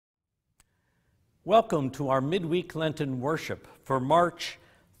Welcome to our midweek Lenten worship for March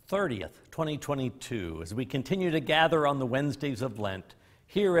 30th, 2022, as we continue to gather on the Wednesdays of Lent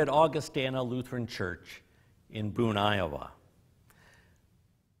here at Augustana Lutheran Church in Boone, Iowa.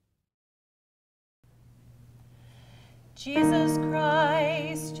 Jesus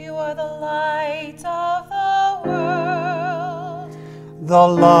Christ, you are the light of the world. The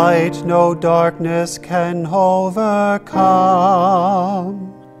light no darkness can overcome.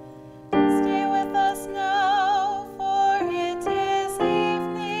 Stay with us now, for it is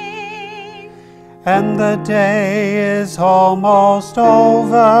evening, And the day is almost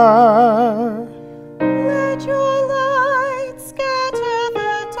over. let your light scatter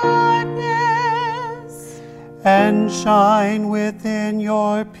the darkness, And shine within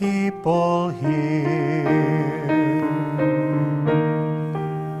your people here.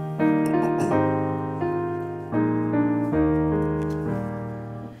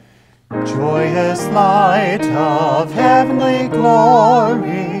 Joyous light of heavenly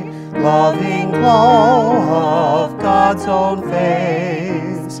glory, loving glow of God's own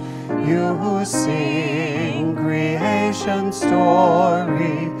face, you who sing creation's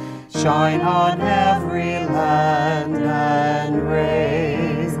story, shine on every land and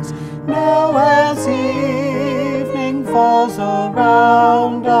race. Now as evening falls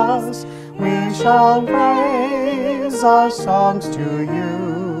around us, we shall raise our songs to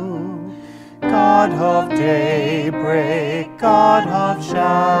you. God of daybreak, God of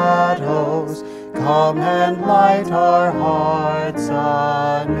shadows, come and light our hearts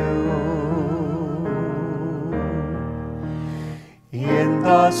anew. In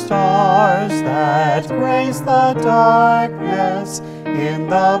the stars that grace the darkness, in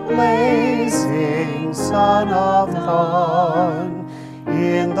the blazing sun of dawn,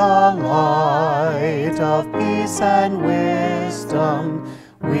 in the light of peace and wisdom,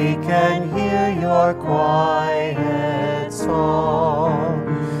 we can hear your quiet song.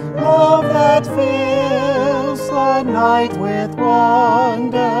 Love that fills the night with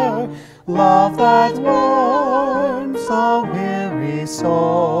wonder, love that warms the weary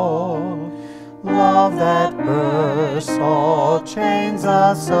soul, love that bursts all chains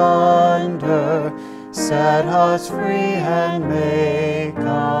asunder, set us free and make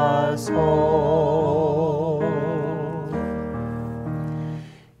us whole.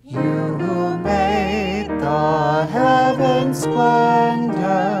 You who made the heaven's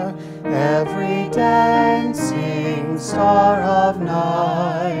splendor, every dancing star of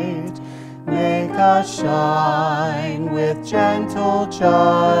night, make us shine with gentle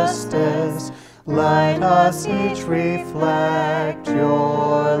justice. Let us each reflect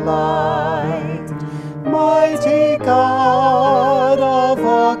your light. Mighty God of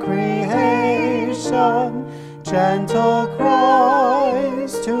all creation, gentle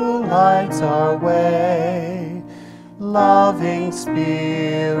Christ who lights our way, loving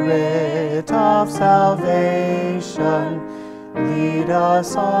Spirit of salvation, lead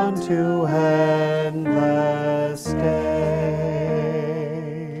us on to endless day.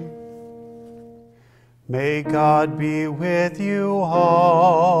 May God be with you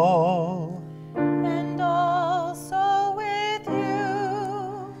all. and also with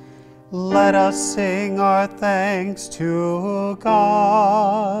you. Let us sing our thanks to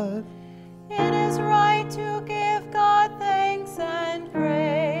God. It is right to give God thanks and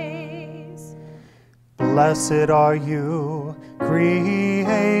praise. Blessed are you,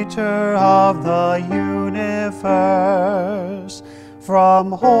 Creator of the universe.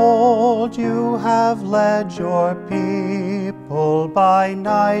 From old you have led your people by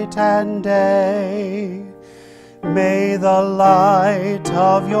night and day. May the light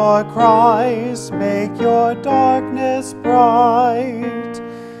of your Christ make your darkness bright.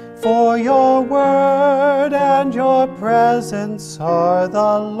 For your word and your presence are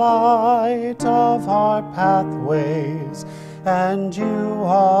the light of our pathways, and you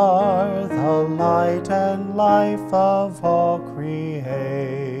are the light and life of all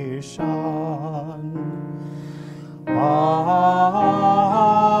creation.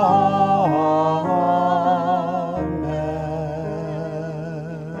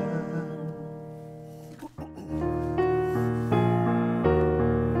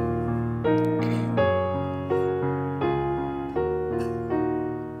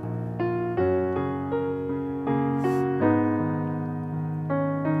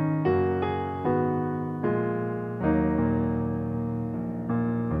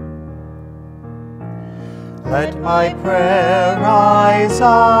 Let my prayer rise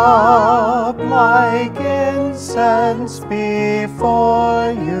up like incense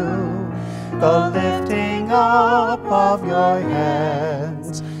before you, the lifting up of your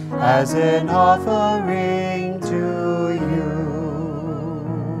hands as an offering to you.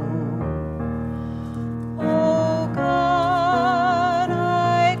 O God,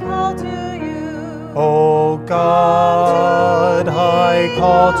 I call to you. O God, I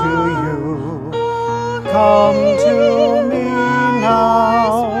call to you. Come to me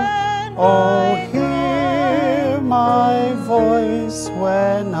now. Oh, hear my voice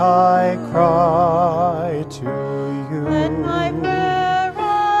when I cry to you. Let my prayer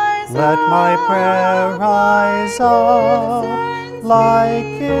rise Let my prayer rise up like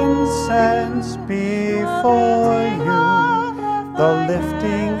incense before you, the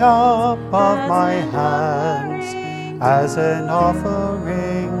lifting up of my hands as an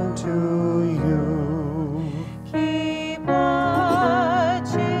offering to you. Keep watch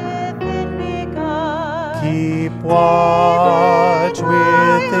within me, God. Keep watch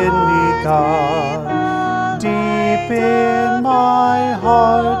within me, God. Deep in my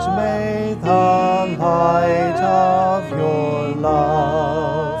heart may the light of your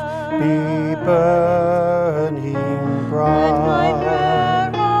love be burning bright.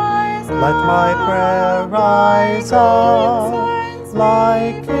 Let my prayer rise up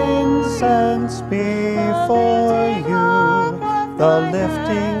like incense before you, the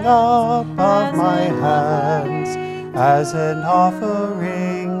lifting up of my hands as an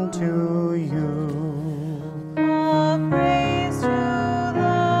offering to you.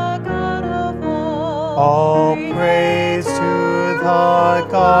 All praise to the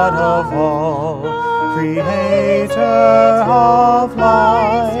God of all, Creator of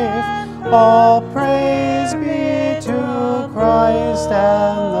life. All praise be to Christ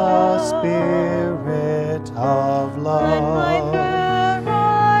and the Spirit of love.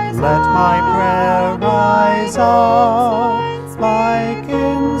 Let my prayer rise up like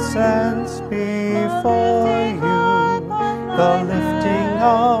incense before you, the lifting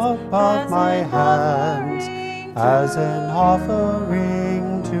up of my hands as an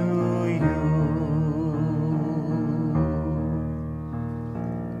offering to you.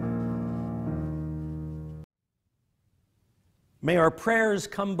 May our prayers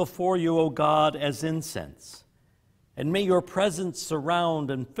come before you, O God, as incense, and may your presence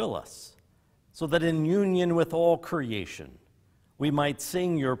surround and fill us, so that in union with all creation, we might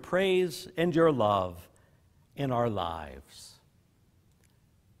sing your praise and your love in our lives.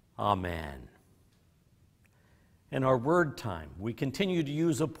 Amen. In our word time, we continue to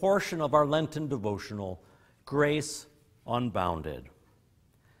use a portion of our Lenten devotional, Grace Unbounded.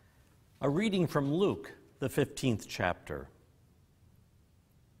 A reading from Luke, the 15th chapter.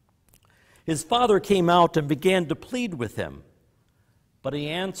 His father came out and began to plead with him. But he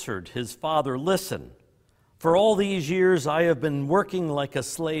answered his father, "Listen, for all these years I have been working like a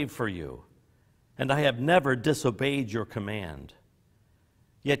slave for you, and I have never disobeyed your command.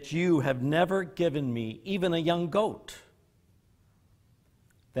 Yet you have never given me even a young goat."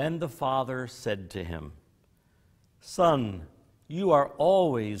 Then the father said to him, "Son, you are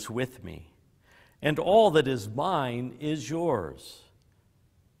always with me, and all that is mine is yours.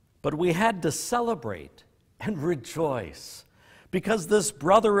 But we had to celebrate and rejoice, because this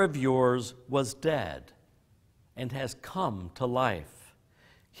brother of yours was dead and has come to life.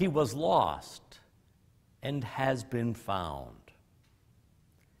 He was lost and has been found."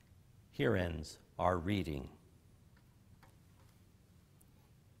 Here ends our reading.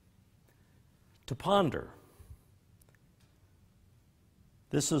 To ponder.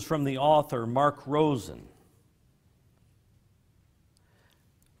 This is from the author Mark Rosen.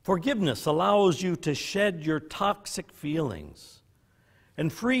 Forgiveness allows you to shed your toxic feelings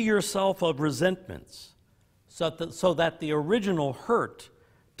and free yourself of resentments so that the original hurt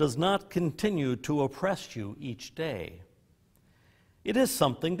does not continue to oppress you each day. It is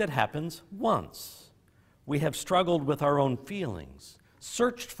something that happens once. We have struggled with our own feelings,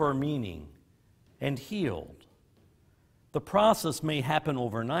 searched for meaning, and healed. The process may happen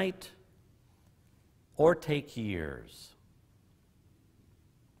overnight or take years.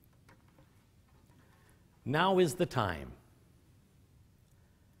 Now is the time.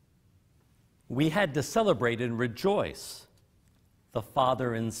 We had to celebrate and rejoice, the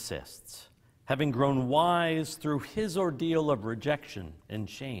Father insists, having grown wise through his ordeal of rejection and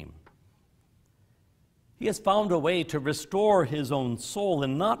shame. He has found a way to restore his own soul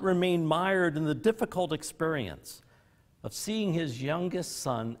and not remain mired in the difficult experience of seeing his youngest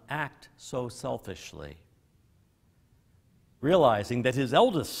son act so selfishly. Realizing that his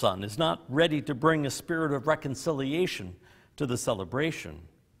eldest son is not ready to bring a spirit of reconciliation to the celebration,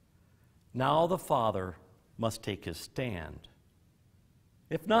 now the father must take his stand.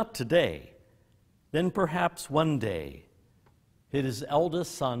 If not today, then perhaps one day, his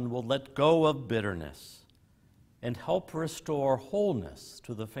eldest son will let go of bitterness and help restore wholeness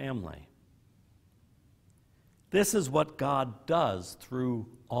to the family. This is what God does through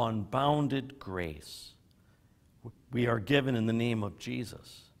unbounded grace we are given in the name of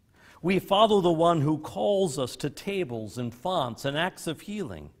Jesus. We follow the one who calls us to tables and fonts and acts of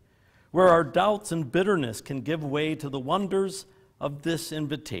healing, where our doubts and bitterness can give way to the wonders of this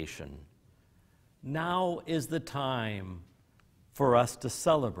invitation. Now is the time for us to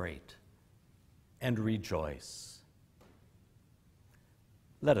celebrate and rejoice.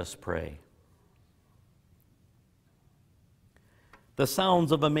 Let us pray. The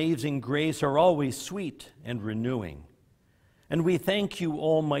sounds of amazing grace are always sweet and renewing, and we thank you,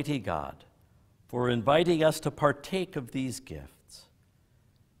 Almighty God, for inviting us to partake of these gifts.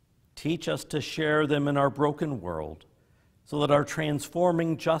 Teach us to share them in our broken world, so that our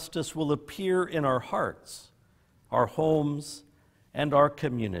transforming justice will appear in our hearts, our homes, and our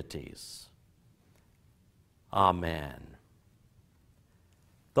communities. Amen.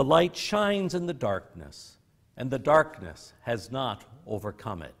 The light shines in the darkness, and the darkness has not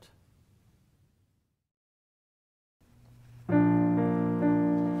overcome it.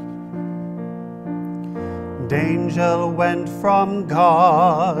 An angel went from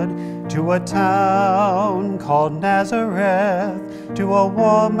God to a town called Nazareth, to a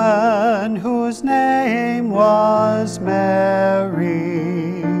woman whose name was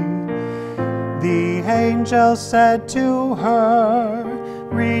Mary. The angel said to her,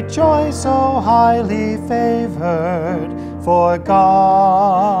 "Rejoice, O highly favored, for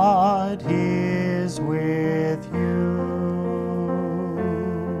God is with you.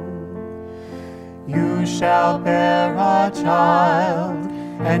 You shall bear a child,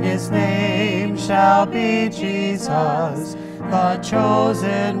 and his name shall be Jesus, the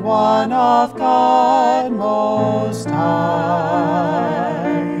chosen one of God Most High."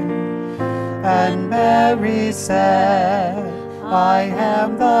 And Mary said, "I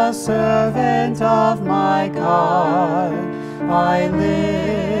am the servant of my God. I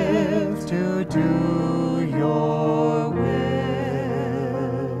live to do your will."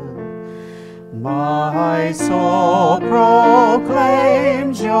 My soul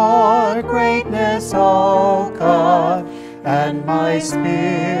proclaims your greatness, O God, and my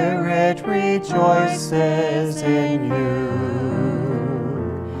spirit rejoices in you.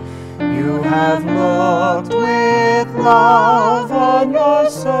 You have looked with love on your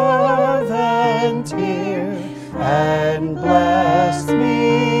servant here, and blessed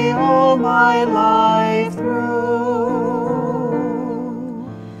me all my life through.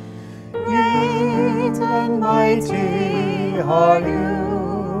 Great and mighty are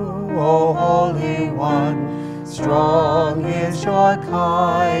you, O Holy One. Strong is your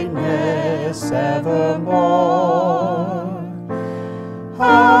kindness evermore.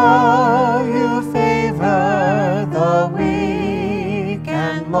 How you favor the weak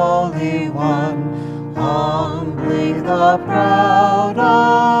and lowly one, humbling the proud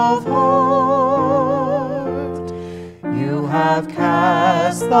of heart. You have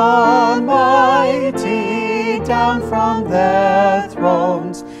cast the mighty down from their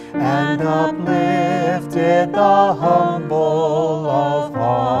thrones, and uplifted the humble of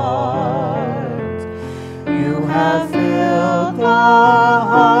heart. You have filled the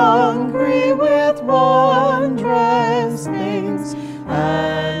hungry with wondrous things,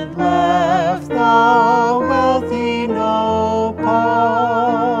 and left the wealthy no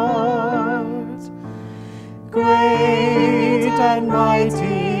part. Great and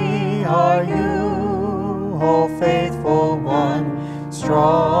mighty are you, O faithful one.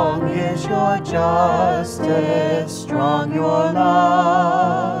 Strong is your justice, strong your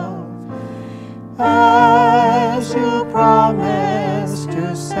love. As you promised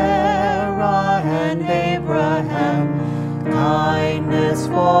to Sarah and Abraham, kindness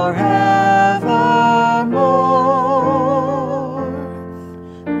forevermore.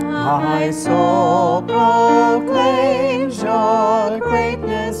 My soul proclaims your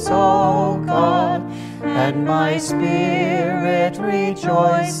greatness, O God, and my spirit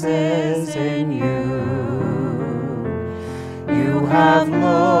rejoices in you. You have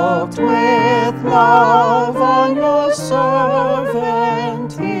looked with love on your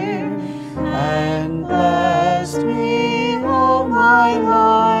servant here, and blessed me all my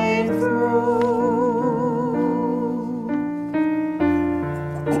life through.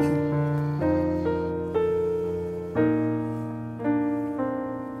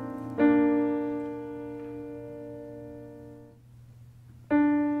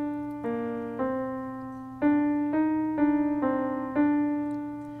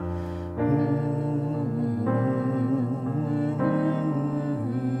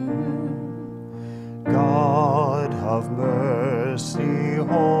 of mercy,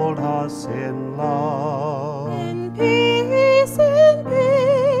 hold us in love. In peace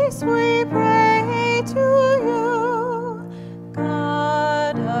we pray to you.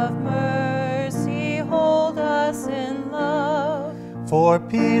 God of mercy, hold us in love. For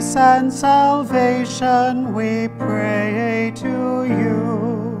peace and salvation we pray to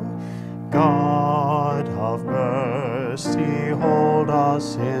you. God of mercy, hold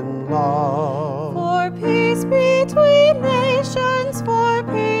us in love. For peace between nations, for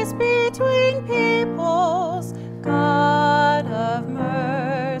peace between peoples, God of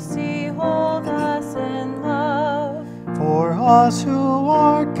mercy, hold us in love. For us who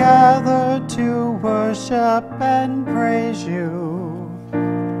are gathered to worship and praise you,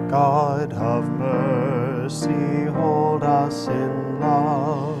 God of mercy, hold us in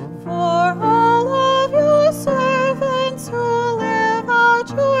love. For all of your servants who live out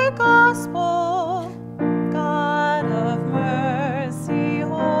your gospel, God of mercy,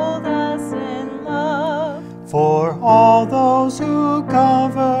 hold us in love. For all those who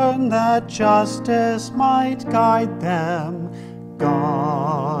govern, that justice might guide them,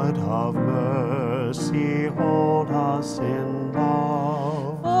 God of mercy, hold us in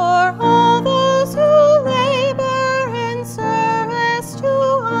love. For all those who labor in service to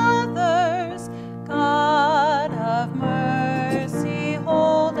others, God of mercy,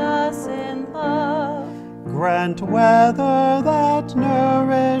 hold us in love. Grant weather that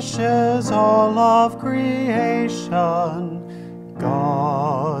nourishes all of creation,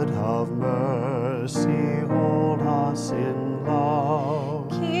 God of mercy, hold us in love.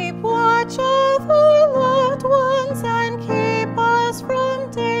 Keep watch over loved ones and keep us from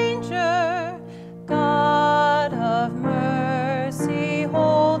danger, God of mercy,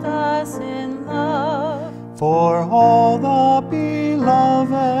 hold us in love. For all the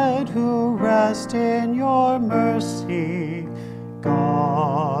beloved who rest in your mercy,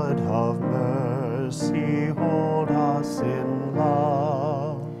 God of mercy, hold us in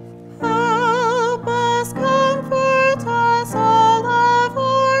love. Help us, comfort us all of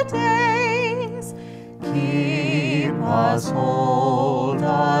our days. Keep us, hold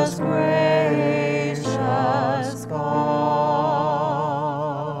us, gracious God.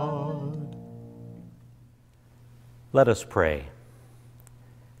 Let us pray.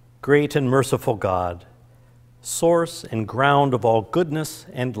 Great and merciful God, source and ground of all goodness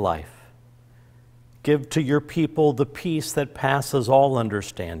and life, give to your people the peace that passes all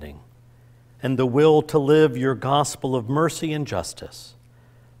understanding and the will to live your gospel of mercy and justice.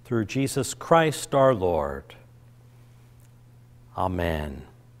 Through Jesus Christ our Lord. Amen.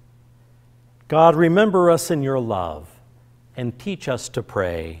 God, remember us in your love and teach us to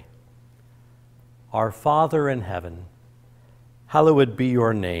pray. Our Father in heaven, hallowed be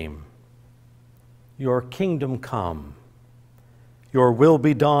your name. Your kingdom come. Your will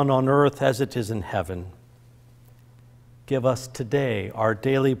be done on earth as it is in heaven. Give us today our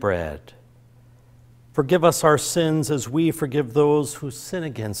daily bread. Forgive us our sins as we forgive those who sin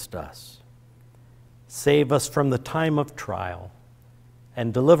against us. Save us from the time of trial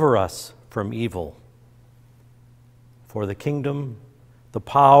and deliver us from evil. For the kingdom, the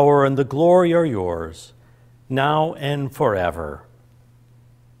power, and the glory are yours, now and forever.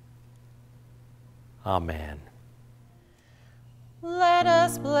 Amen. Let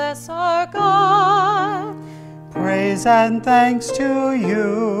us bless our God. Praise and thanks to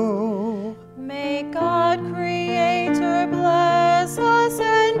you. May God Creator bless us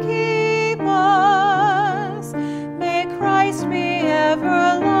and keep us. May Christ be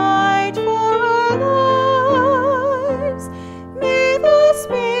ever light for our lives. May the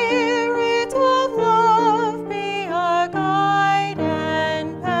Spirit of love be our guide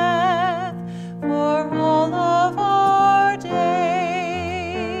and path for all of our days.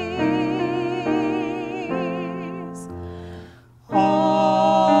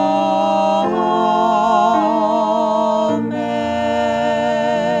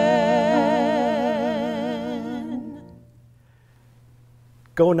 Amen.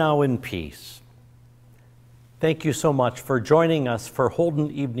 Go now in peace. Thank you so much for joining us for Holden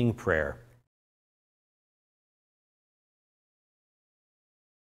Evening Prayer.